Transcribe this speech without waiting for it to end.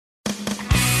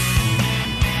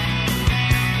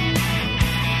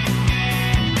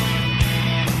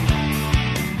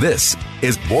This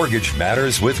is Mortgage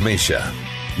Matters with Mesha,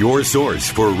 your source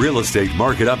for real estate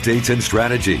market updates and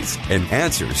strategies and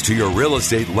answers to your real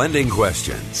estate lending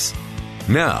questions.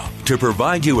 Now, to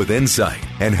provide you with insight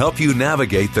and help you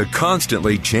navigate the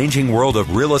constantly changing world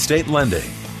of real estate lending,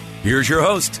 here's your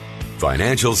host,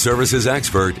 financial services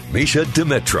expert, Mesha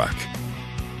Dimitruk.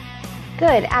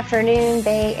 Good afternoon,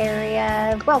 Bay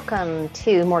Area. Welcome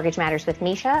to Mortgage Matters with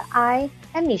Mesha. I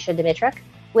am Mesha Dimitruk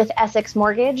with Essex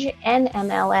Mortgage,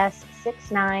 NMLS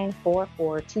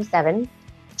 694427.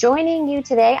 Joining you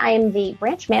today, I am the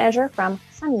branch manager from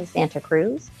sunny Santa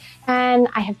Cruz, and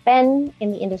I have been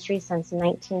in the industry since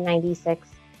 1996.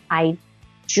 I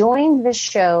joined this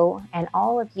show and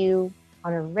all of you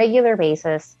on a regular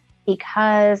basis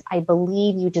because I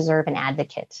believe you deserve an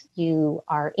advocate. You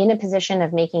are in a position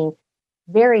of making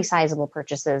very sizable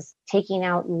purchases, taking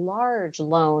out large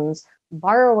loans,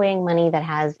 borrowing money that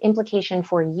has implication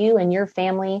for you and your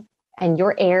family and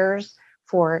your heirs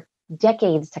for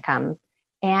decades to come.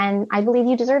 And I believe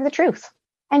you deserve the truth.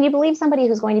 And you believe somebody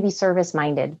who's going to be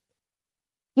service-minded.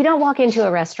 You don't walk into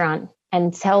a restaurant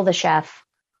and tell the chef,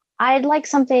 I'd like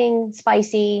something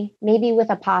spicy, maybe with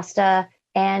a pasta,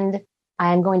 and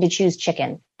I'm going to choose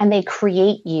chicken. And they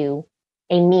create you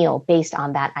a meal based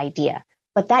on that idea.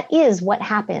 But that is what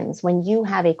happens when you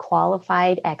have a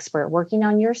qualified expert working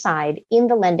on your side in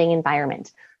the lending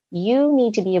environment. You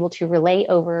need to be able to relay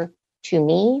over to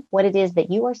me what it is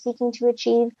that you are seeking to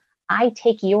achieve. I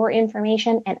take your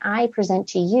information and I present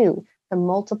to you the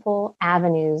multiple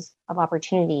avenues of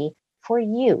opportunity for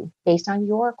you based on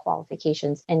your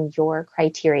qualifications and your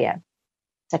criteria.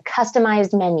 It's a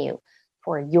customized menu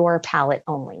for your palate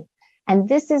only. And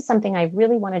this is something I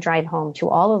really want to drive home to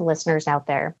all of the listeners out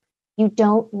there. You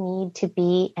don't need to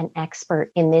be an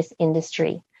expert in this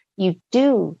industry. You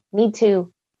do need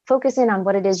to focus in on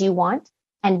what it is you want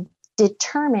and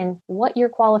determine what your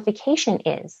qualification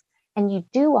is. And you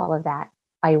do all of that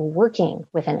by working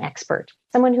with an expert,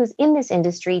 someone who's in this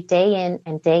industry day in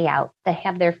and day out. They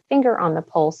have their finger on the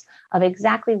pulse of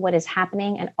exactly what is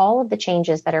happening and all of the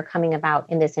changes that are coming about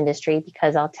in this industry,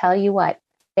 because I'll tell you what,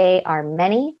 they are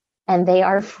many and they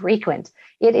are frequent.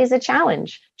 It is a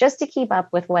challenge just to keep up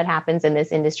with what happens in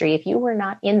this industry. If you were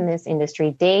not in this industry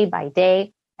day by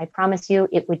day, I promise you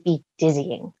it would be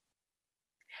dizzying.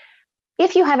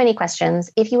 If you have any questions,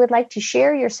 if you would like to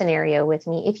share your scenario with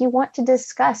me, if you want to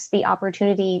discuss the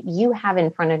opportunity you have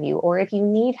in front of you, or if you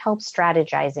need help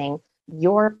strategizing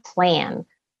your plan,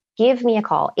 give me a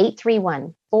call,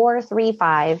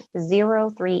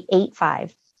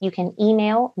 831-435-0385. You can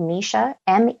email Mesha,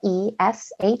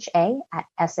 Mesha, at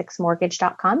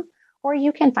EssexMortgage.com, or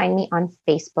you can find me on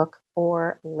Facebook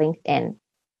or LinkedIn.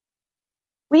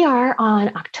 We are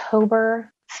on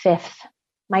October 5th.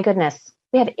 My goodness,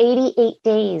 we have 88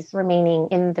 days remaining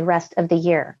in the rest of the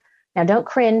year. Now, don't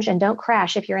cringe and don't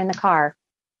crash if you're in the car.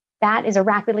 That is a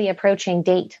rapidly approaching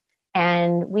date,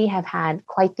 and we have had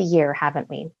quite the year, haven't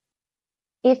we?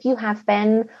 If you have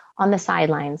been on the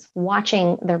sidelines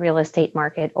watching the real estate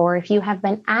market, or if you have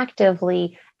been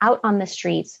actively out on the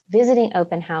streets, visiting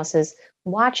open houses,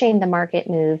 watching the market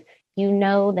move, you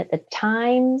know that the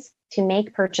times to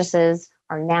make purchases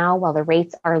are now while the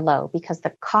rates are low, because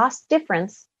the cost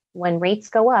difference when rates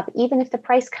go up, even if the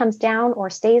price comes down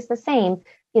or stays the same,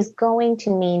 is going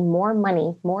to mean more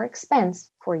money, more expense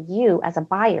for you as a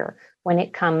buyer when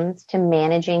it comes to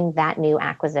managing that new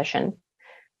acquisition.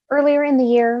 Earlier in the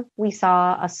year, we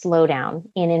saw a slowdown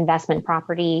in investment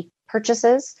property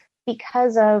purchases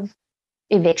because of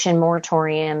eviction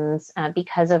moratoriums,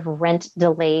 because of rent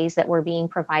delays that were being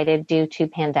provided due to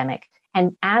pandemic.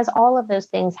 And as all of those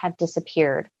things have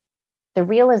disappeared, the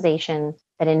realization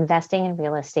that investing in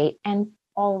real estate, and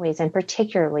always and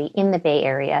particularly in the Bay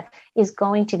Area, is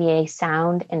going to be a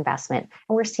sound investment.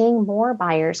 And we're seeing more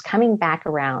buyers coming back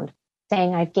around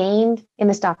saying, I've gained in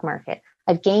the stock market.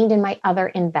 I've gained in my other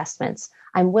investments.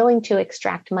 I'm willing to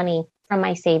extract money from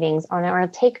my savings, or I'll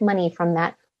take money from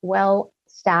that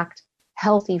well-stacked,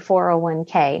 healthy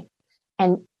 401k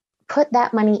and put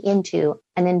that money into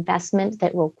an investment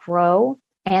that will grow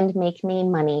and make me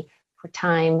money for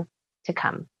time to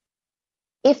come.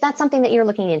 If that's something that you're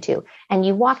looking into and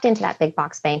you walked into that big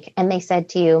box bank and they said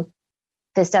to you,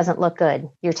 this doesn't look good,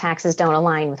 your taxes don't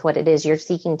align with what it is you're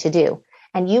seeking to do,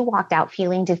 and you walked out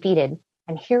feeling defeated,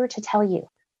 I'm here to tell you,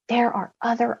 there are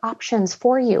other options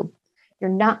for you. You're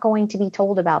not going to be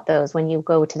told about those when you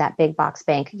go to that big box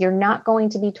bank. You're not going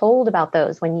to be told about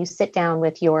those when you sit down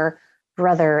with your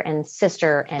brother and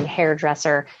sister and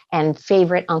hairdresser and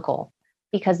favorite uncle,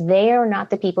 because they are not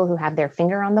the people who have their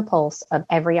finger on the pulse of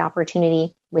every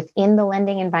opportunity within the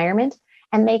lending environment,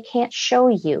 and they can't show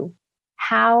you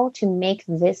how to make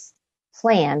this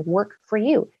plan work for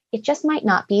you. It just might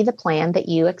not be the plan that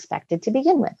you expected to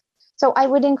begin with. So I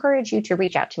would encourage you to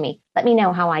reach out to me. Let me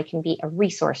know how I can be a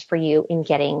resource for you in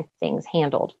getting things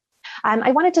handled.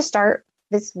 I wanted to start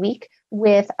this week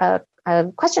with a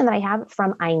question that I have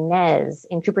from Inez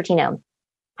in Cupertino.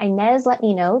 Inez let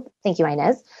me know, thank you,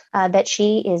 Inez, that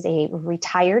she is a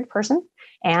retired person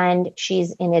and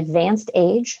she's in advanced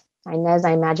age. Inez,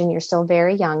 I imagine you're still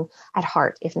very young at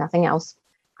heart, if nothing else.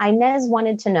 Inez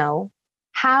wanted to know,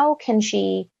 how can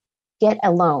she get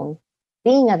a loan,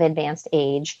 being of advanced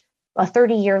age, a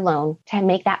 30-year loan, to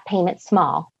make that payment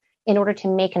small in order to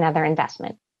make another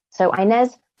investment? So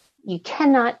Inez, you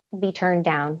cannot be turned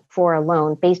down for a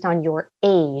loan based on your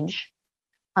age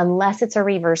unless it's a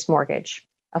reverse mortgage.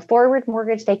 A forward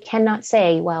mortgage, they cannot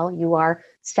say, well, you are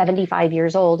 75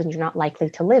 years old and you're not likely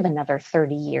to live another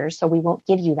 30 years, so we won't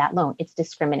give you that loan. It's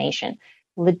discrimination.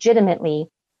 Legitimately,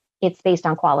 it's based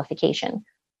on qualification.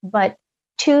 But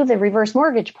to the reverse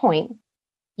mortgage point,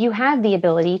 you have the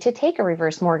ability to take a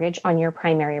reverse mortgage on your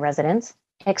primary residence,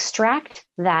 extract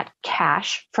that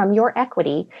cash from your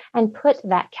equity, and put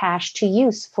that cash to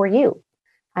use for you.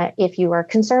 If you are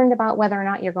concerned about whether or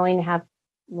not you're going to have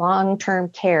long-term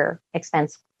care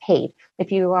expense paid,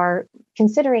 if you are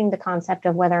considering the concept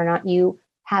of whether or not you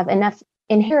have enough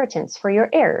inheritance for your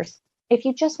heirs, if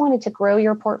you just wanted to grow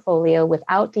your portfolio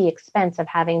without the expense of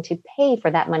having to pay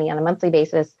for that money on a monthly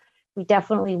basis, we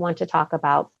definitely want to talk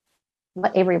about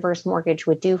what a reverse mortgage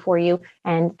would do for you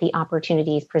and the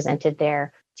opportunities presented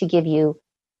there to give you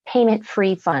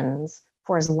payment-free funds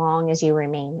for as long as you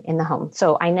remain in the home.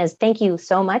 So Inez, thank you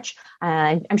so much.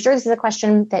 I'm sure this is a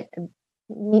question that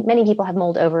many people have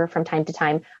mulled over from time to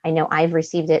time. I know I've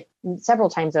received it several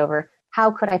times over.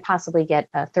 How could I possibly get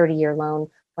a 30-year loan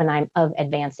when I'm of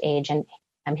advanced age? And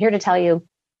I'm here to tell you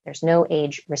there's no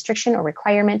age restriction or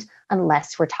requirement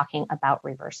unless we're talking about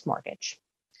reverse mortgage.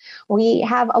 We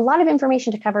have a lot of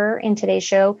information to cover in today's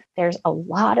show. There's a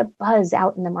lot of buzz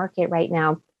out in the market right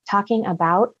now talking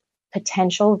about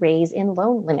potential raise in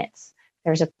loan limits.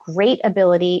 There's a great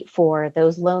ability for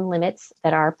those loan limits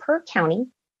that are per county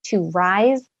to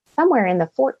rise somewhere in the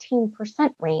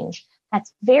 14% range.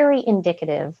 That's very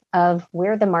indicative of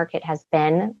where the market has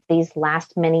been these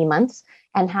last many months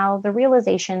and how the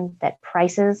realization that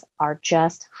prices are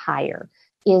just higher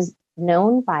is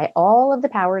known by all of the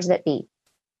powers that be.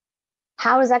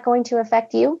 How is that going to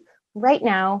affect you? Right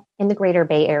now, in the greater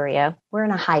Bay Area, we're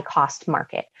in a high cost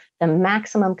market. The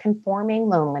maximum conforming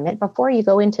loan limit before you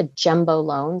go into jumbo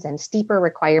loans and steeper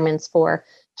requirements for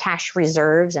cash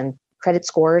reserves and credit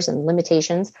scores and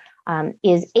limitations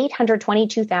is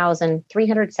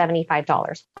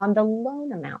 $822,375 on the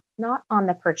loan amount, not on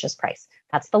the purchase price.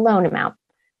 That's the loan amount.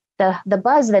 The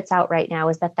buzz that's out right now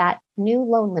is that new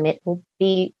loan limit will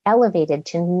be elevated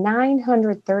to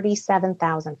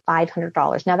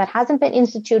 $937,500. Now, that hasn't been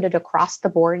instituted across the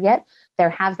board yet. There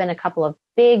have been a couple of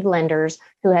big lenders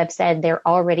who have said they're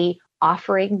already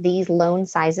offering these loan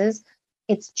sizes.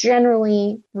 It's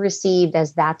generally received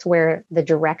as that's where the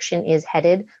direction is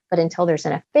headed. But until there's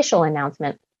an official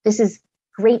announcement, this is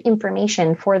great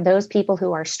information for those people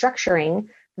who are structuring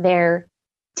their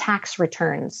tax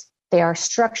returns. They are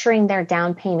structuring their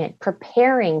down payment,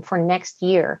 preparing for next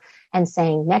year and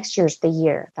saying, next year's the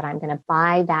year that I'm going to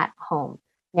buy that home.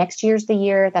 Next year's the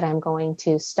year that I'm going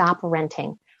to stop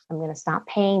renting. I'm going to stop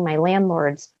paying my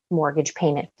landlord's mortgage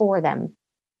payment for them.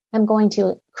 I'm going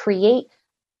to create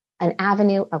an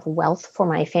avenue of wealth for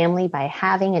my family by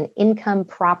having an income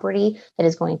property that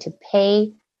is going to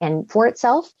pay and for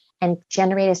itself and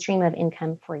generate a stream of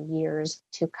income for years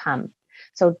to come.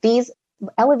 So these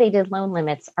elevated loan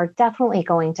limits are definitely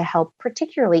going to help,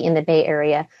 particularly in the Bay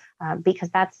Area,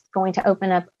 because that's going to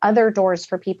open up other doors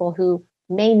for people who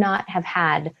may not have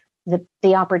had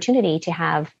the opportunity to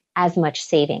have as much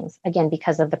savings, again,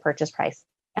 because of the purchase price,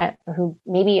 who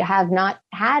maybe have not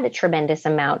had a tremendous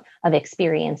amount of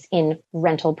experience in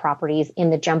rental properties in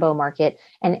the jumbo market,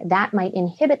 and that might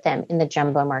inhibit them in the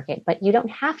jumbo market. But you don't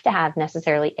have to have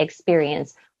necessarily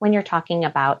experience when you're talking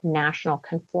about national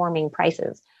conforming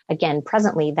prices. Again,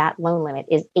 presently, that loan limit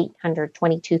is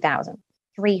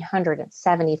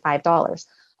 $822,375.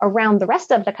 Around the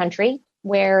rest of the country,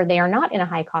 where they are not in a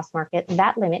high cost market,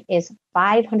 that limit is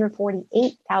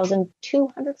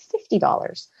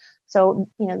 $548,250. So,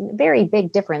 very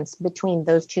big difference between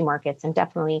those two markets and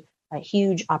definitely a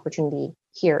huge opportunity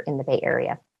here in the Bay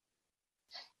Area.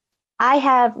 I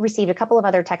have received a couple of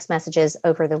other text messages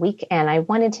over the week, and I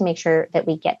wanted to make sure that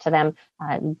we get to them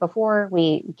before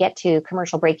we get to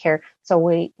commercial break here. So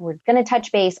we're going to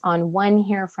touch base on one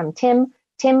here from Tim.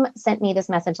 Tim sent me this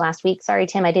message last week. Sorry,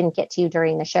 Tim, I didn't get to you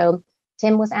during the show.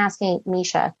 Tim was asking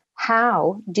Mesha,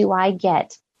 how do I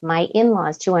get my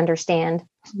in-laws to understand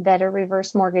that a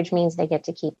reverse mortgage means they get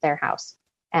to keep their house?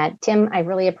 Tim, I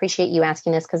really appreciate you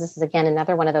asking this, because this is, again,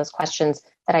 another one of those questions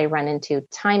that I run into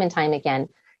time and time again.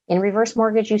 In reverse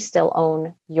mortgage, you still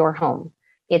own your home.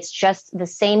 It's just the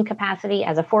same capacity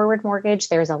as a forward mortgage.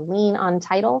 There's a lien on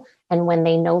title. And when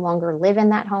they no longer live in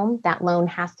that home, that loan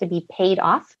has to be paid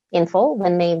off in full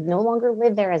when they no longer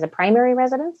live there as a primary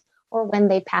residence, or when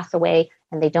they pass away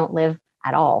and they don't live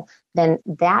at all. Then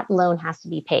that loan has to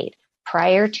be paid.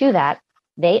 Prior to that,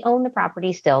 they own the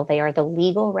property still. They are the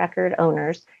legal record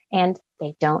owners, and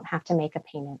they don't have to make a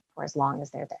payment for as long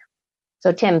as they're there.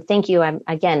 So Tim, thank you.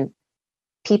 Again,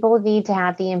 people need to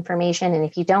have the information. And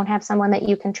if you don't have someone that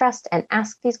you can trust and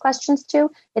ask these questions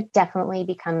to, it definitely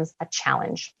becomes a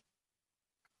challenge.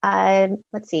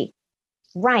 Let's see.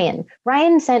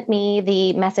 Ryan sent me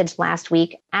the message last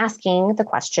week asking the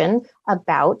question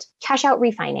about cash out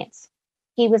refinance.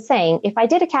 He was saying, if I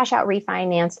did a cash out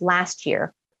refinance last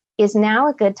year, is now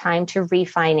a good time to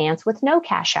refinance with no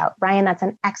cash out? Ryan, that's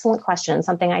an excellent question,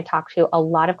 something I talk to a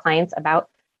lot of clients about.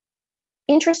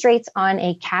 Interest rates on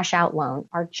a cash out loan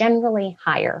are generally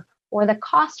higher, or the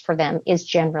cost for them is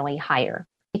generally higher.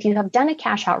 If you have done a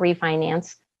cash out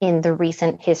refinance in the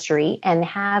recent history and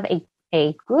have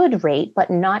a good rate,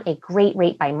 but not a great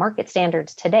rate by market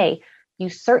standards today, you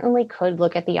certainly could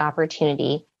look at the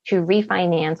opportunity to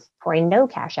refinance for a no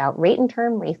cash out rate and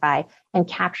term refi and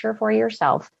capture for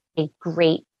yourself a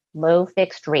great low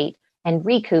fixed rate and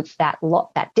recoup that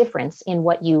difference in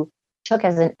what you took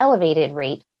as an elevated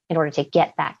rate in order to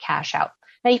get that cash out.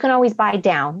 Now, you can always buy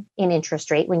down in interest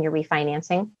rate when you're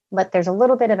refinancing, but there's a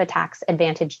little bit of a tax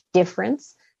advantage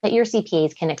difference that your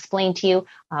CPAs can explain to you.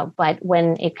 But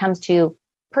when it comes to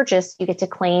purchase, you get to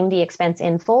claim the expense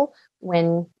in full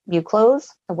when you close.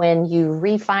 When you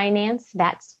refinance,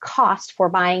 that cost for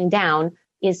buying down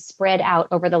is spread out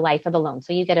over the life of the loan.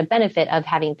 So you get a benefit of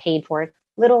having paid for it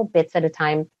little bits at a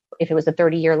time, if it was a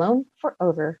 30-year loan, for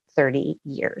over 30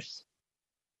 years.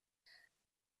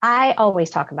 I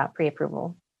always talk about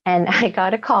pre-approval. And I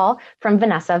got a call from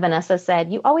Vanessa. Vanessa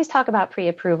said, you always talk about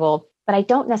pre-approval, but I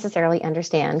don't necessarily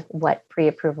understand what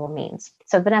pre-approval means.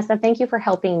 So Vanessa, thank you for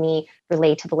helping me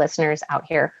relate to the listeners out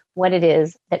here what it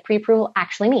is that pre-approval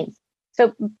actually means.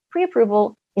 So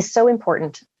pre-approval is so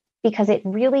important because it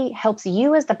really helps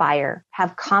you as the buyer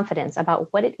have confidence about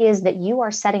what it is that you are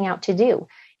setting out to do.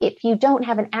 If you don't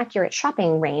have an accurate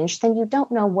shopping range, then you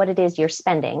don't know what it is you're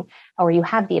spending, or you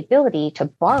have the ability to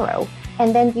borrow,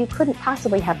 and then you couldn't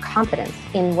possibly have confidence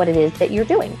in what it is that you're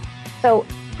doing. So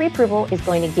pre-approval is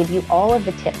going to give you all of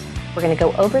the tips. We're going to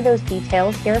go over those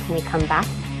details here when we come back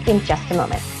in just a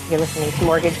moment. You're listening to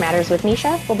Mortgage Matters with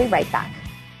Mesha. We'll be right back.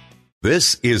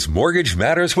 This is Mortgage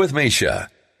Matters with Mesha,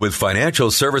 with financial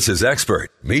services expert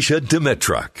Mesha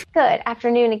Dimitruk. Good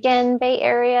afternoon again, Bay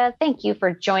Area. Thank you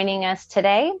for joining us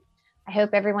today. I hope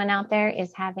everyone out there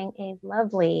is having a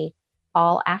lovely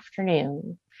fall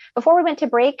afternoon. Before we went to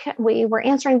break, we were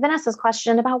answering Vanessa's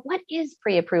question about what is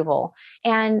pre-approval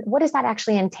and what does that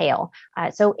actually entail.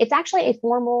 So it's actually a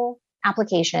formal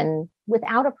application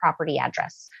without a property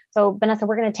address. So Vanessa,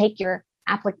 we're going to take your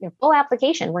full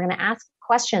application. We're going to ask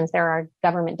questions. There are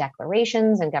government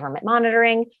declarations and government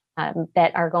monitoring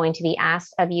that are going to be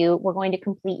asked of you. We're going to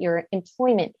complete your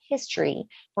employment history.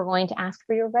 We're going to ask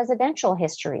for your residential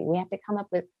history. We have to come up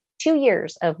with 2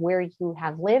 years of where you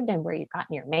have lived and where you've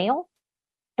gotten your mail.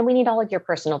 And we need all of your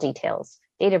personal details,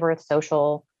 date of birth,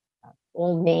 social,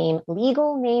 full name,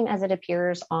 legal name as it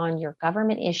appears on your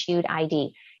government issued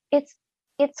ID. It's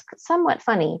somewhat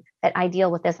funny that I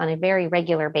deal with this on a very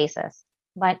regular basis.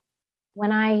 But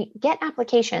when I get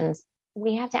applications,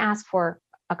 we have to ask for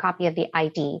a copy of the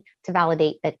ID to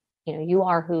validate that you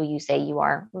are who you say you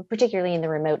are, particularly in the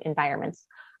remote environments.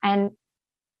 And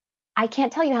I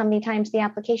can't tell you how many times the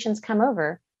applications come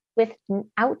over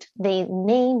without the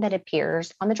name that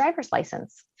appears on the driver's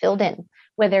license filled in,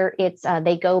 whether it's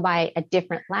they go by a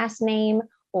different last name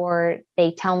or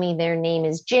they tell me their name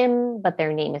is Jim, but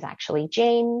their name is actually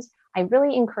James. I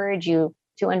really encourage you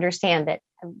to understand that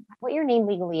what your name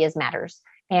legally is matters,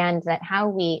 and that how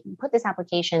we put this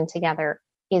application together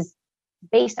is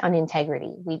based on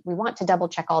integrity. We want to double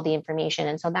check all the information.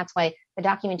 And so that's why the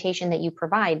documentation that you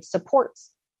provide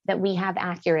supports that we have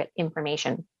accurate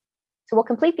information. So we'll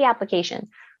complete the application.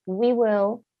 We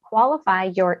will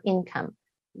qualify your income,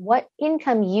 what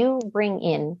income you bring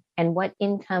in and what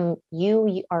income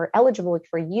you are eligible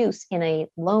for use in a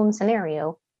loan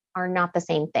scenario are not the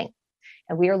same thing.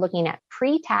 And we are looking at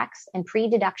pre-tax and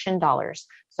pre-deduction dollars.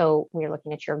 So we're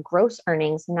looking at your gross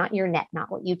earnings, not your net,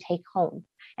 not what you take home.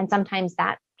 And sometimes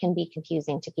that can be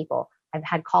confusing to people. I've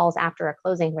had calls after a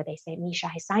closing where they say, Mesha,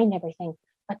 I signed everything,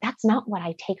 but that's not what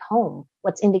I take home.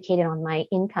 What's indicated on my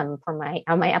income for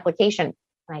on my application.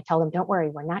 And I tell them, don't worry,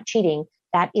 we're not cheating.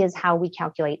 That is how we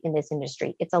calculate in this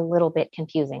industry. It's a little bit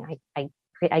confusing.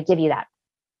 I give you that.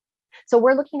 So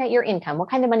we're looking at your income. What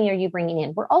kind of money are you bringing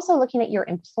in? We're also looking at your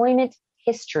employment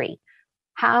history.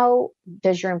 How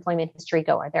does your employment history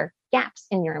go? Are there gaps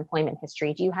in your employment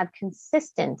history? Do you have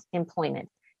consistent employment?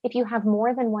 If you have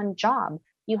more than one job,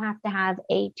 you have to have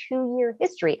a 2-year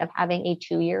history of having a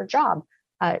 2-year job,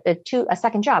 a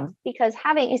second job, because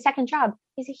having a second job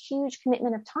is a huge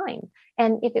commitment of time.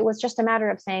 And if it was just a matter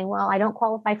of saying, well, I don't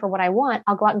qualify for what I want,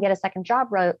 I'll go out and get a second job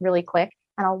really quick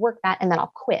and I'll work that and then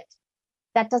I'll quit.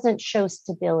 That doesn't show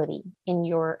stability in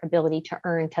your ability to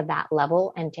earn to that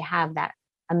level and to have that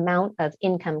amount of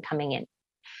income coming in.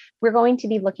 We're going to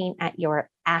be looking at your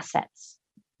assets.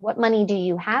 What money do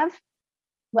you have?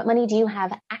 What money do you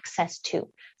have access to?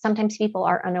 Sometimes people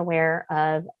are unaware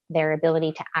of their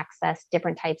ability to access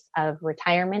different types of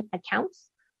retirement accounts,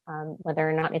 whether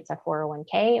or not it's a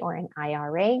 401k or an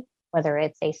IRA, whether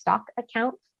it's a stock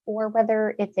account, or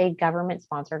whether it's a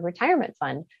government-sponsored retirement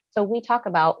fund. So we talk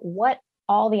about what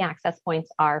all the access points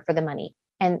are for the money.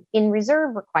 And in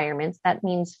reserve requirements, that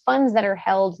means funds that are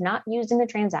held, not used in the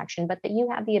transaction, but that you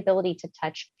have the ability to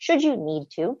touch should you need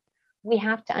to. We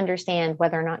have to understand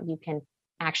whether or not you can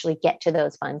actually get to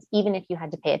those funds, even if you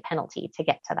had to pay a penalty to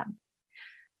get to them.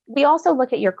 We also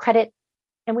look at your credit,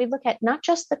 and we look at not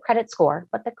just the credit score,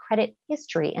 but the credit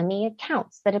history and the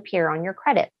accounts that appear on your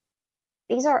credit.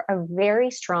 These are a very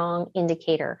strong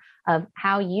indicator of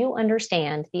how you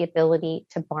understand the ability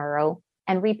to borrow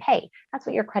and repay. That's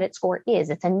what your credit score is.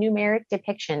 It's a numeric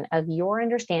depiction of your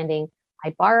understanding.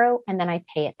 I borrow and then I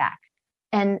pay it back.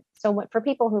 And so for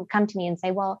people who come to me and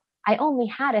say, well, I only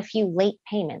had a few late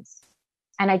payments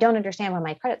and I don't understand why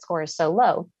my credit score is so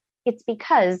low, it's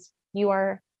because you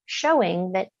are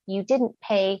showing that you didn't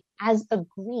pay as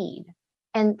agreed.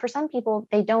 And for some people,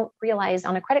 they don't realize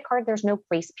on a credit card, there's no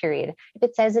grace period. If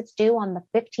it says it's due on the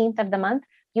 15th of the month,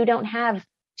 you don't have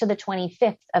to the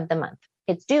 25th of the month.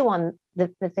 It's due on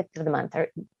the 5th of the month, or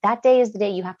that day is the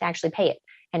day you have to actually pay it,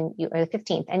 or the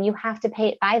 15th, and you have to pay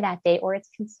it by that day, or it's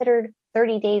considered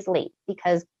 30 days late,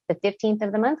 because the 15th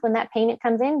of the month, when that payment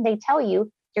comes in, they tell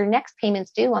you your next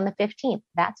payment's due on the 15th.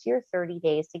 That's your 30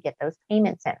 days to get those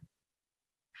payments in.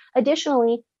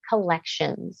 Additionally,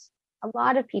 collections. A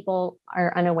lot of people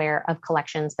are unaware of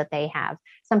collections that they have.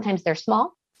 Sometimes they're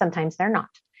small, sometimes they're not.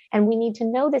 And we need to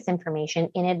know this information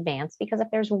in advance, because if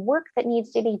there's work that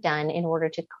needs to be done in order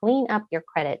to clean up your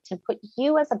credit, to put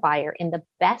you as a buyer in the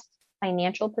best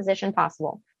financial position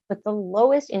possible, with the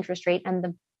lowest interest rate and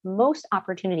the most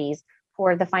opportunities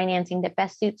for the financing that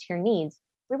best suits your needs,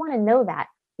 we want to know that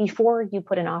before you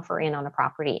put an offer in on a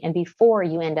property and before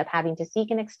you end up having to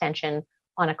seek an extension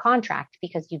on a contract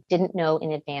because you didn't know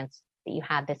in advance that you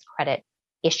had this credit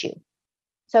issue.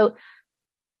 So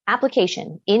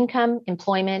application, income,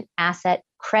 employment, asset,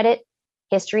 credit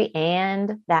history,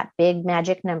 and that big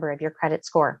magic number of your credit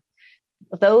score.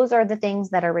 Those are the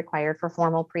things that are required for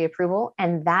formal pre-approval,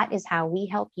 and that is how we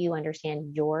help you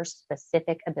understand your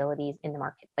specific abilities in the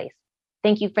marketplace.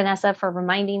 Thank you, Vanessa, for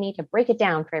reminding me to break it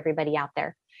down for everybody out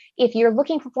there. If you're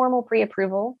looking for formal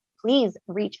pre-approval, please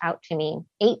reach out to me,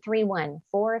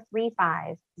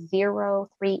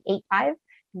 831-435-0385.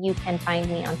 You can find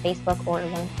me on Facebook or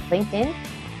LinkedIn,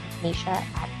 Mesha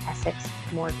at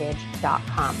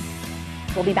EssexMortgage.com.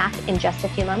 We'll be back in just a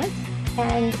few moments,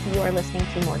 and you are listening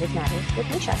to Mortgage Matters with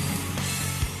Mesha.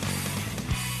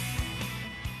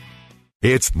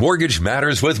 It's Mortgage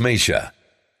Matters with Mesha.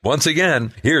 Once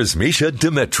again, here's Mesha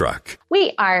Dimitruk.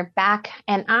 We are back,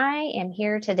 and I am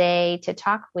here today to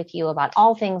talk with you about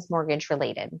all things mortgage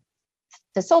related.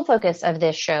 The sole focus of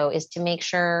this show is to make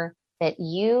sure that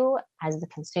you, as the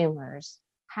consumers,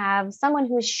 have someone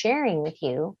who is sharing with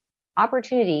you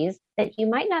opportunities that you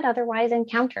might not otherwise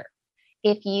encounter.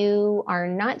 If you are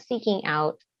not seeking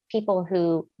out people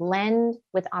who lend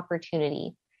with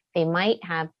opportunity, they might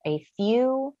have a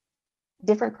few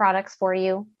different products for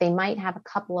you. They might have a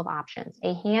couple of options,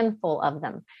 a handful of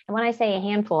them. And when I say a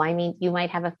handful, I mean you might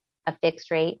have a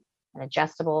fixed rate, an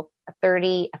adjustable, a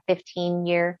 30, a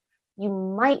 15-year. You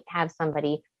might have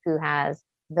somebody who has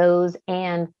those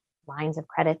and lines of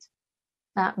credit.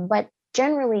 But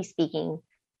generally speaking,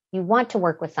 you want to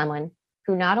work with someone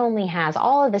who not only has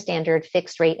all of the standard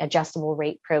fixed rate, adjustable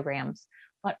rate programs,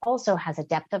 but also has a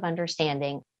depth of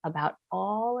understanding about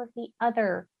all of the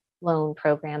other loan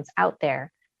programs out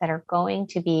there that are going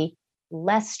to be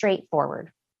less straightforward,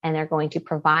 and they're going to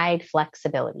provide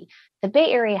flexibility. The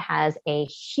Bay Area has a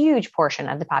huge portion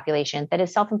of the population that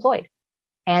is self-employed.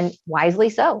 And wisely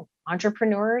so.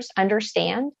 Entrepreneurs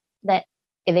understand that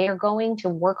they are going to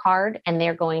work hard and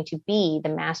they're going to be the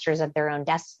masters of their own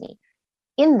destiny.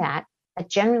 In that, that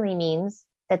generally means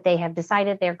that they have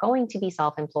decided they're going to be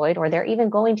self-employed, or they're even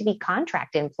going to be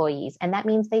contract employees. And that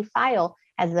means they file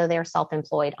as though they're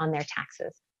self-employed on their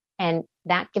taxes. And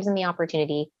that gives them the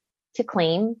opportunity to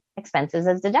claim expenses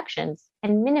as deductions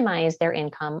and minimize their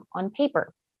income on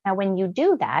paper. Now, when you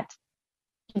do that,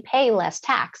 you pay less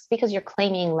tax because you're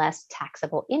claiming less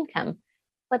taxable income,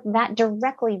 but that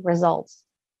directly results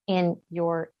in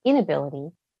your inability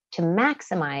to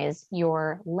maximize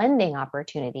your lending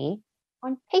opportunity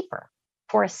on paper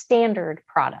for a standard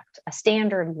product, a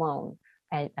standard loan,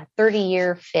 a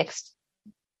 30-year fixed,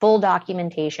 full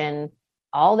documentation,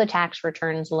 all the tax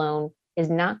returns loan is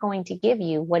not going to give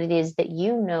you what it is that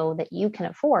you know that you can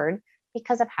afford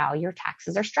because of how your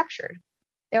taxes are structured.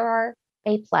 There are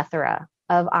a plethora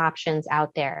of options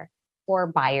out there for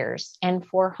buyers and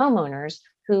for homeowners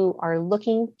who are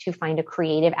looking to find a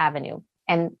creative avenue.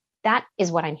 And that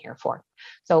is what I'm here for.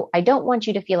 So I don't want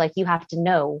you to feel like you have to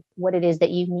know what it is that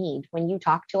you need when you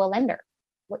talk to a lender.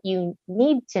 What you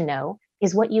need to know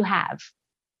is what you have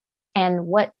and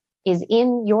what is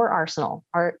in your arsenal.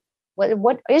 Or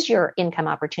what is your income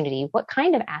opportunity? What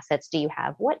kind of assets do you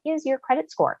have? What is your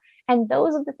credit score? And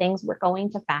those are the things we're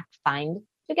going to fact find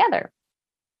together.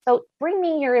 So bring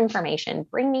me your information,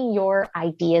 bring me your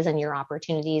ideas and your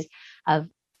opportunities of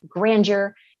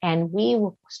grandeur, and we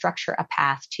will structure a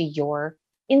path to your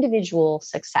individual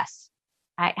success.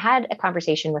 I had a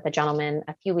conversation with a gentleman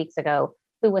a few weeks ago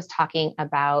who was talking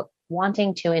about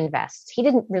wanting to invest. He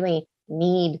didn't really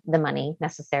need the money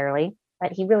necessarily,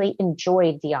 but he really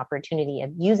enjoyed the opportunity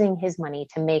of using his money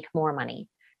to make more money.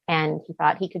 And he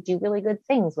thought he could do really good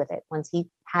things with it once he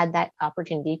had that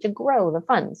opportunity to grow the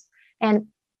funds. And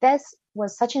this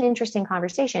was such an interesting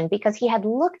conversation because he had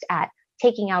looked at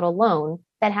taking out a loan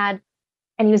that had,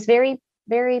 and he was very,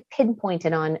 very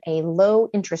pinpointed on a low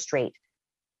interest rate.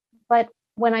 But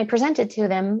when I presented to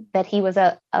them that he was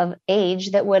of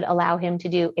age that would allow him to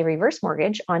do a reverse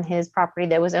mortgage on his property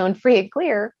that was owned free and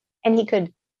clear, and he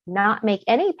could not make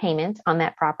any payment on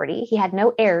that property, he had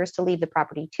no heirs to leave the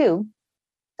property to.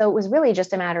 So it was really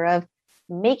just a matter of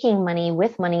making money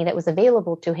with money that was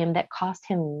available to him that cost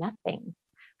him nothing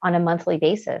on a monthly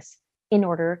basis in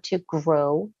order to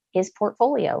grow his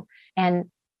portfolio. And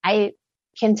I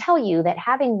can tell you that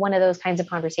having one of those kinds of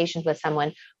conversations with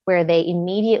someone where they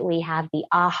immediately have the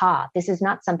aha, this is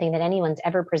not something that anyone's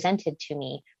ever presented to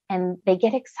me, and they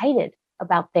get excited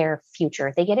about their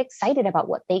future. They get excited about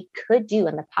what they could do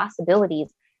and the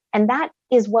possibilities. And that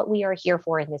is what we are here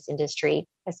for in this industry,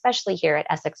 especially here at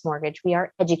Essex Mortgage. We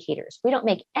are educators. We don't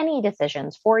make any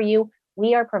decisions for you.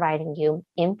 We are providing you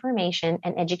information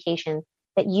and education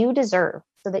that you deserve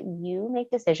so that you make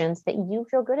decisions that you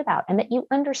feel good about and that you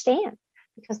understand.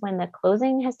 Because when the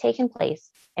closing has taken place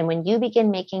and when you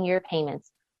begin making your payments,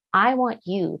 I want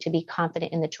you to be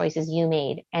confident in the choices you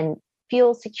made and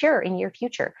feel secure in your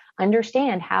future.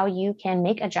 Understand how you can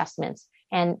make adjustments.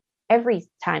 And every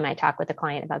time I talk with a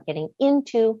client about getting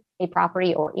into a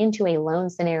property or into a loan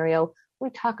scenario, we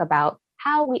talk about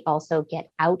how we also get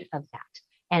out of that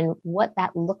and what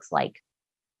that looks like,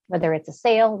 whether it's a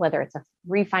sale, whether it's a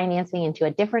refinancing into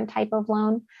a different type of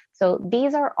loan. So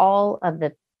these are all of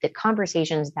the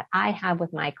conversations that I have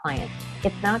with my clients.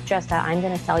 It's not just that I'm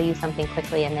going to sell you something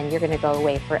quickly and then you're going to go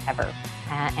away forever.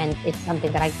 And it's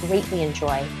something that I greatly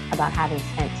enjoy about having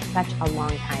spent such a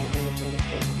long time in this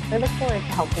industry. So I look forward to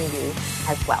helping you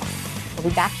as well. We'll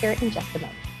be back here in just a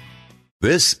moment.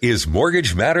 This is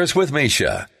Mortgage Matters with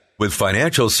Mesha, with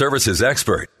financial services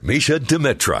expert Mesha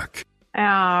Dimitruk.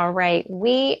 All right,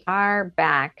 we are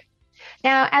back.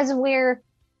 Now, as we're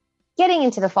getting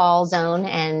into the fall zone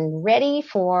and ready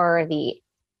for the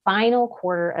final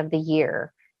quarter of the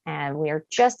year, and we are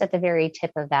just at the very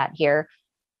tip of that here,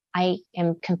 I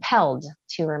am compelled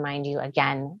to remind you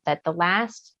again that the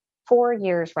last 4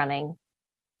 years running,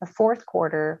 the fourth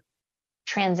quarter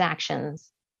transactions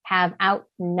have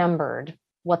outnumbered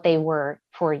what they were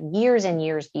for years and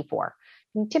years before.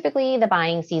 And typically, the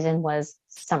buying season was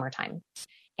summertime.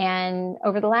 And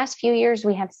over the last few years,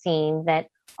 we have seen that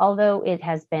although it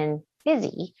has been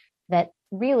busy, that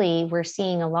really we're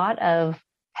seeing a lot of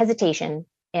hesitation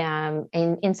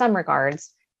in some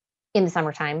regards in the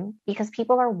summertime because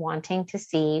people are wanting to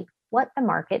see what the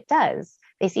market does.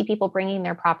 They see people bringing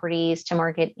their properties to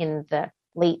market in the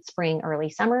late spring, early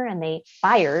summer, and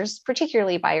buyers,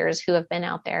 particularly buyers who have been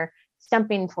out there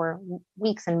stumping for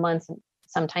weeks and months,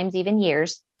 sometimes even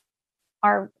years,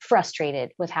 are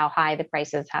frustrated with how high the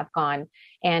prices have gone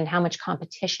and how much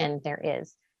competition there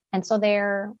is. And so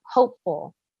they're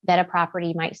hopeful that a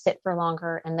property might sit for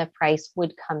longer and the price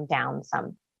would come down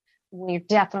some. We're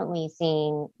definitely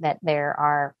seeing that there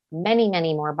are many,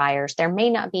 many more buyers. There may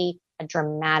not be a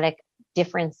dramatic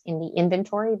difference in the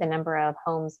inventory, the number of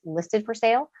homes listed for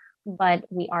sale, but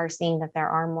we are seeing that there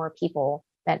are more people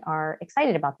that are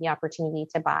excited about the opportunity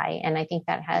to buy. And I think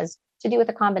that has to do with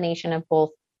a combination of both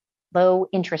low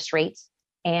interest rates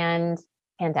and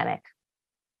pandemic.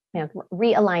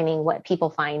 Realigning what people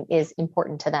find is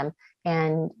important to them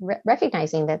and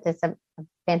recognizing that it's a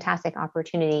fantastic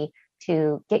opportunity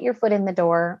to get your foot in the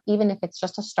door, even if it's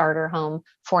just a starter home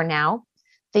for now.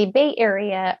 The Bay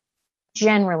Area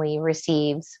generally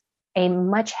receives a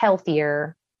much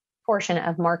healthier portion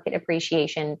of market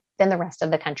appreciation than the rest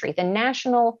of the country. The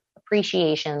national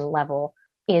appreciation level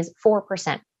is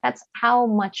 4%. That's how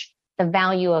much the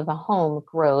value of a home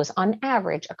grows on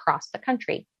average across the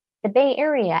country. The Bay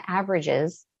Area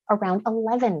averages around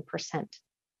 11%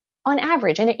 on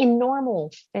average. And in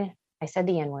normal, I said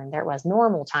the N-word, there it was,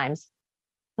 normal times.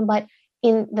 But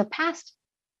in the past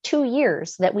 2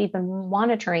 years that we've been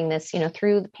monitoring this,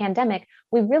 through the pandemic,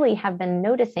 we really have been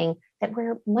noticing that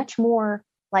we're much more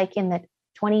like in the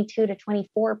 22 to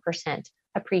 24%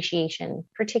 appreciation,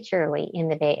 particularly in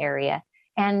the Bay Area.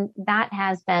 And that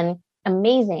has been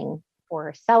amazing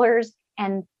for sellers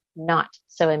and not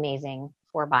so amazing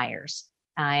for buyers.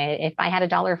 If I had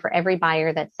 $1 for every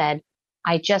buyer that said,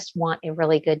 I just want a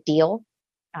really good deal,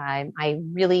 I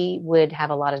really would have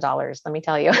a lot of dollars, let me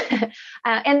tell you.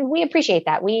 And we appreciate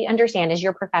that. We understand as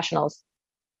your professionals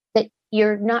that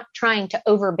you're not trying to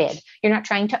overbid. You're not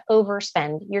trying to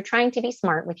overspend. You're trying to be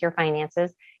smart with your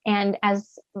finances. And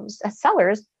as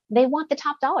sellers, they want the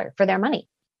top dollar for their money.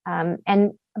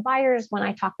 And buyers, when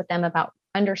I talk with them about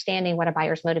understanding what a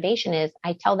buyer's motivation is,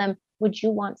 I tell them, would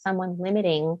you want someone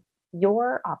limiting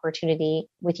your opportunity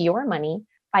with your money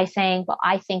by saying, well,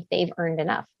 I think they've earned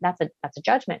enough? That's a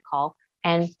judgment call.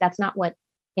 And that's not what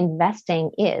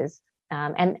investing is.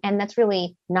 And that's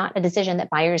really not a decision that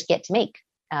buyers get to make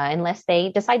unless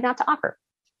they decide not to offer.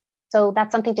 So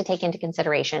that's something to take into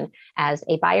consideration as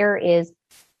a buyer is,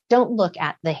 don't look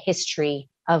at the history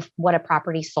of what a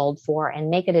property sold for and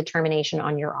make a determination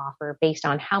on your offer based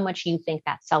on how much you think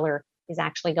that seller is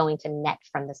actually going to net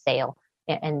from the sale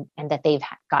and that they've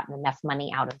gotten enough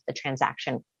money out of the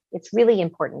transaction. It's really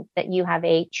important that you have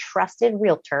a trusted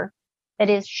realtor that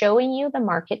is showing you the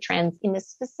market trends in the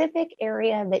specific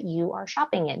area that you are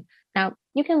shopping in. Now,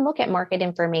 you can look at market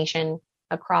information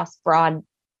across broad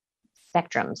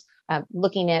spectrums,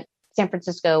 looking at San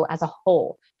Francisco as a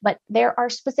whole, but there are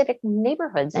specific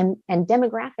neighborhoods and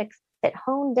demographics that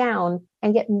hone down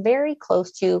and get very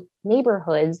close to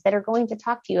neighborhoods that are going to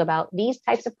talk to you about these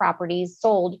types of properties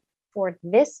sold for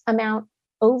this amount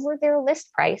over their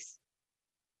list price.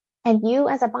 And you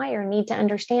as a buyer need to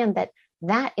understand that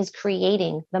that is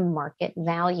creating the market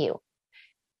value.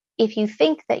 If you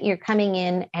think that you're coming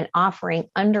in and offering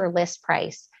under list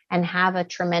price and have a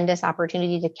tremendous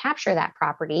opportunity to capture that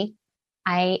property,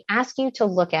 I ask you to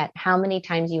look at how many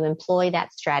times you employ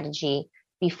that strategy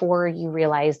before you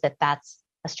realize that that's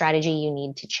a strategy you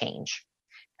need to change.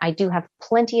 I do have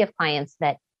plenty of clients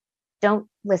that don't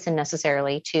listen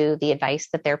necessarily to the advice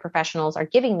that their professionals are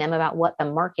giving them about what the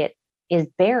market is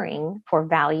bearing for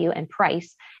value and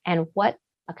price and what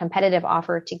a competitive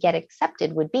offer to get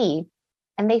accepted would be.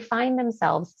 And they find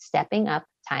themselves stepping up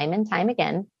time and time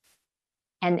again.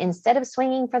 And instead of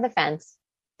swinging for the fence,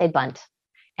 they bunt.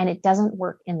 And it doesn't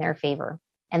work in their favor.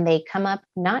 And they come up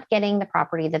not getting the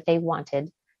property that they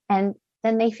wanted. And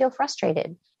then they feel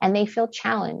frustrated and they feel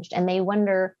challenged and they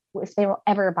wonder if they will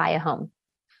ever buy a home.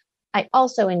 I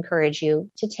also encourage you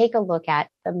to take a look at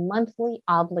the monthly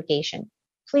obligation.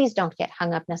 Please don't get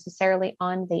hung up necessarily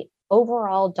on the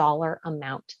overall dollar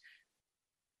amount.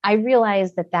 I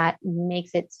realize that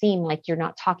makes it seem like you're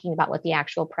not talking about what the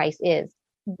actual price is.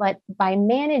 But by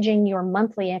managing your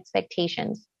monthly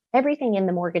expectations, everything in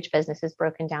the mortgage business is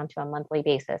broken down to a monthly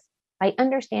basis. By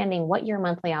understanding what your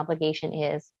monthly obligation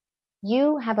is,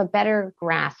 you have a better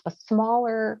grasp, a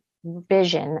smaller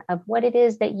vision of what it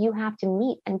is that you have to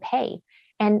meet and pay.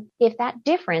 And if that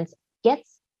difference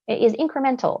is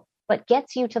incremental, but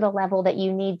gets you to the level that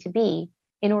you need to be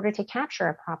in order to capture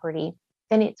a property,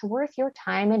 then it's worth your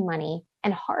time and money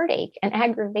and heartache and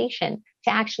aggravation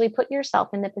to actually put yourself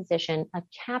in the position of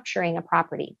capturing a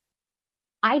property.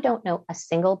 I don't know a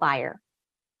single buyer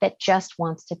that just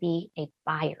wants to be a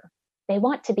buyer. They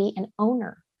want to be an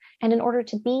owner. And in order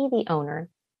to be the owner,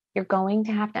 you're going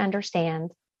to have to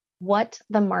understand what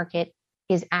the market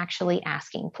is actually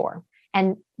asking for.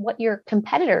 and what your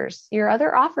competitors, your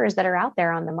other offers that are out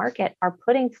there on the market are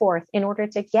putting forth in order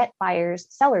to get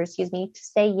sellers, to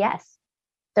say yes.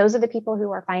 Those are the people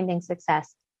who are finding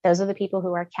success. Those are the people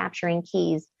who are capturing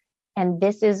keys. And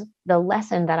this is the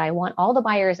lesson that I want all the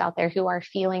buyers out there who are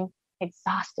feeling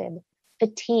exhausted,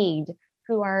 fatigued,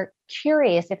 who are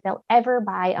curious if they'll ever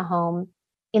buy a home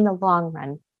in the long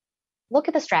run. Look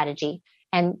at the strategy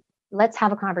and let's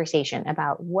have a conversation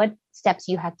about what steps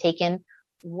you have taken,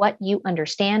 what you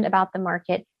understand about the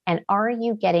market, and are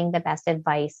you getting the best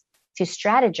advice to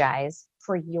strategize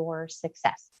for your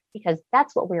success? Because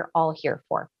that's what we're all here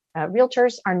for.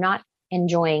 Realtors are not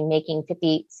enjoying making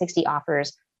 50, 60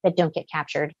 offers that don't get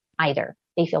captured either.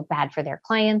 They feel bad for their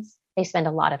clients. They spend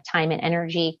a lot of time and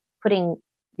energy putting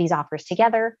these offers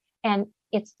together. And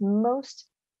it's most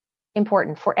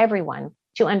important for everyone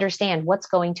to understand what's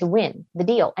going to win the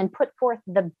deal and put forth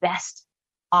the best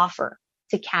offer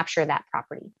to capture that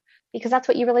property, because that's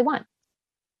what you really want.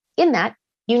 In that,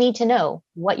 you need to know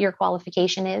what your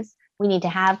qualification is. We need to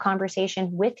have conversation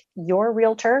with your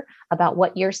realtor about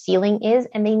what your ceiling is,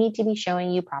 and they need to be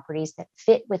showing you properties that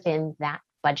fit within that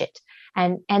budget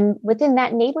and within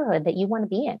that neighborhood that you want to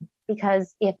be in.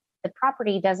 Because if the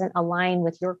property doesn't align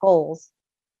with your goals,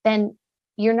 then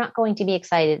you're not going to be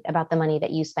excited about the money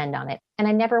that you spend on it. And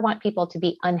I never want people to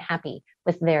be unhappy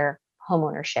with their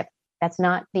homeownership. That's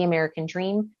not the American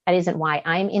dream. That isn't why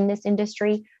I'm in this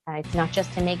industry. It's not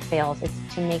just to make sales. It's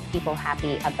to make people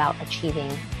happy about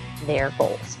achieving their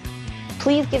goals.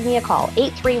 Please give me a call,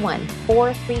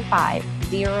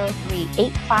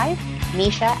 831-435-0385,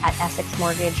 Mesha at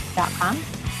EssexMortgage.com.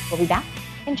 We'll be back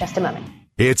in just a moment.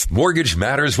 It's Mortgage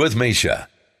Matters with Mesha.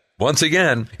 Once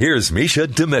again, here's Mesha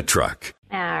Dimitruk.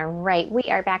 All right, we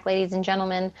are back, ladies and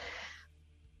gentlemen.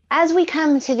 As we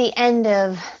come to the end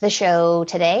of the show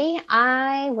today,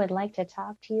 I would like to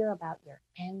talk to you about your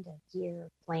end of year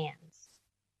plans.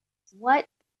 What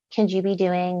can you be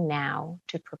doing now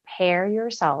to prepare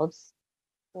yourselves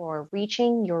for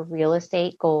reaching your real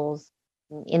estate goals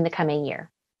in the coming year?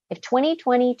 If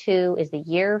 2022 is the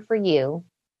year for you,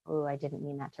 oh, I didn't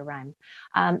mean that to rhyme,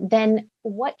 then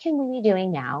what can we be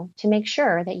doing now to make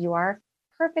sure that you are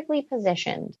perfectly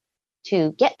positioned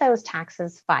to get those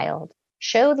taxes filed,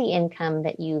 show the income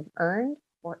that you've earned,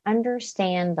 or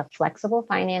understand the flexible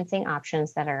financing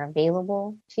options that are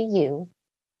available to you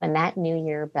when that new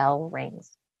year bell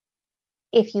rings?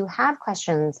 If you have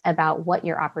questions about what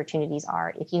your opportunities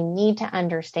are, if you need to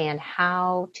understand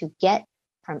how to get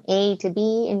from A to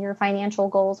B in your financial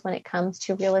goals when it comes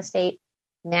to real estate,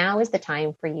 now is the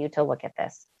time for you to look at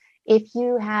this. If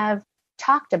you have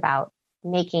talked about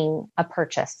making a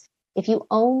purchase, if you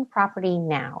own property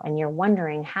now and you're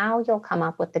wondering how you'll come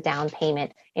up with the down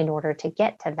payment in order to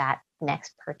get to that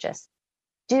next purchase,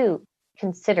 do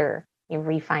consider a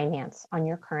refinance on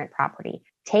your current property.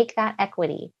 Take that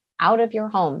equity out of your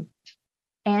home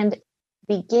and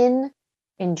begin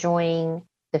enjoying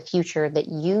the future that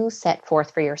you set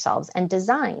forth for yourselves and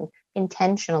design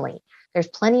intentionally. There's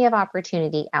plenty of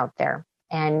opportunity out there,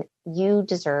 and you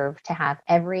deserve to have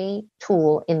every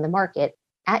tool in the market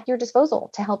at your disposal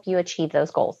to help you achieve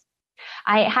those goals.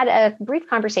 I had a brief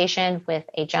conversation with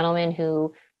a gentleman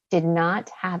who did not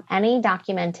have any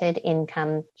documented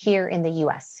income here in the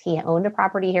US. He owned a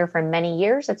property here for many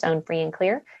years. It's owned free and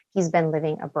clear. He's been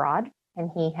living abroad and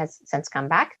he has since come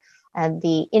back.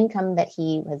 The income that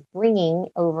he was bringing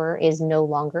over is no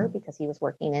longer because he was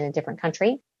working in a different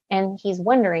country. And he's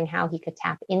wondering how he could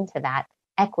tap into that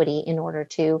equity in order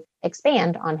to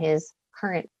expand on his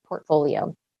current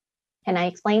portfolio. And I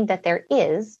explained that there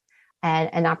is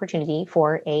an opportunity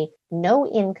for a no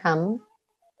income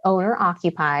owner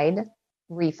occupied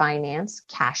refinance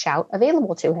cash out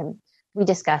available to him. We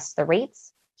discussed the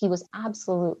rates. He was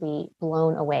absolutely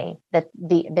blown away that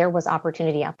there was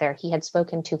opportunity out there. He had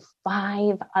spoken to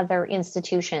 5 other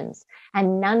institutions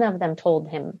and none of them told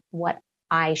him what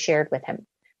I shared with him.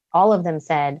 All of them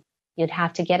said, you'd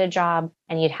have to get a job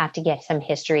and you'd have to get some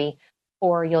history,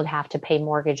 or you'll have to pay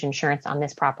mortgage insurance on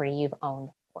this property you've owned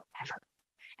forever.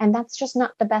 And that's just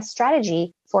not the best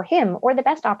strategy for him or the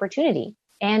best opportunity.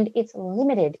 And it's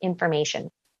limited information.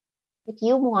 If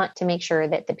you want to make sure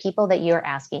that the people that you're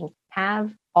asking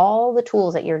have all the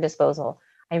tools at your disposal,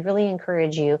 I really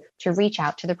encourage you to reach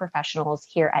out to the professionals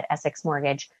here at Essex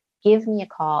Mortgage. Give me a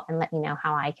call and let me know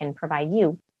how I can provide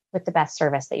you with the best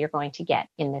service that you're going to get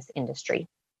in this industry.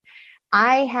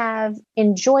 I have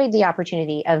enjoyed the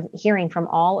opportunity of hearing from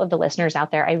all of the listeners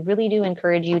out there. I really do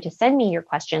encourage you to send me your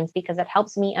questions because it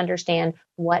helps me understand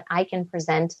what I can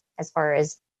present as far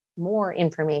as more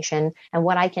information and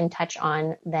what I can touch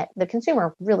on that the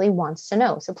consumer really wants to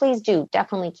know. So please do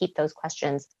definitely keep those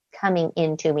questions coming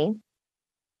into me.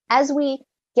 As we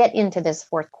get into this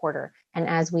fourth quarter and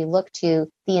as we look to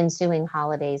the ensuing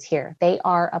holidays here, they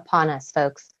are upon us,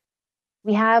 folks.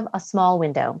 We have a small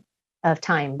window of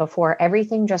time before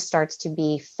everything just starts to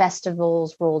be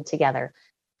festivals rolled together.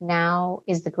 Now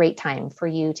is the great time for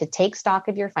you to take stock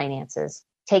of your finances,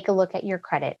 take a look at your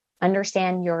credit,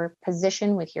 understand your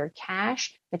position with your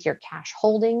cash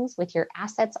holdings, with your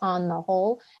assets on the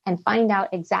whole, and find out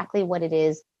exactly what it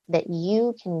is that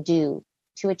you can do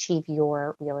to achieve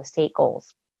your real estate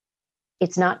goals.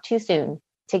 It's not too soon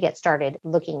to get started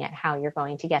looking at how you're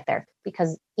going to get there,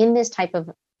 because in this type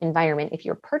of environment, if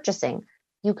you're purchasing,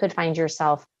 you could find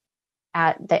yourself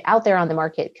out there on the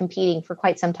market competing for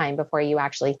quite some time before you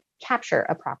actually capture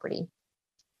a property.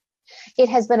 It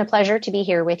has been a pleasure to be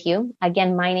here with you.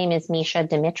 Again, my name is Mesha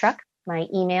Dimitruk. My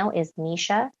email is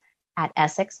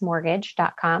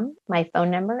mesha@essexmortgage.com. My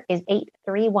phone number is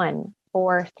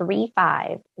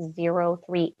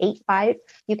 831-435-0385.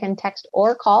 You can text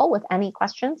or call with any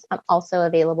questions. I'm also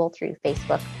available through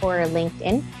Facebook or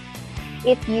LinkedIn.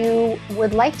 If you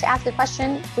would like to ask a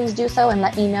question, please do so and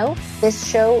let me know. This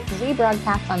show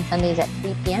rebroadcasts on Sundays at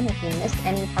 3 p.m. if you missed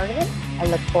any part of it. I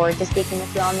look forward to speaking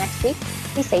with you all next week.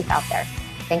 Be safe out there.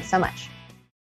 Thanks so much.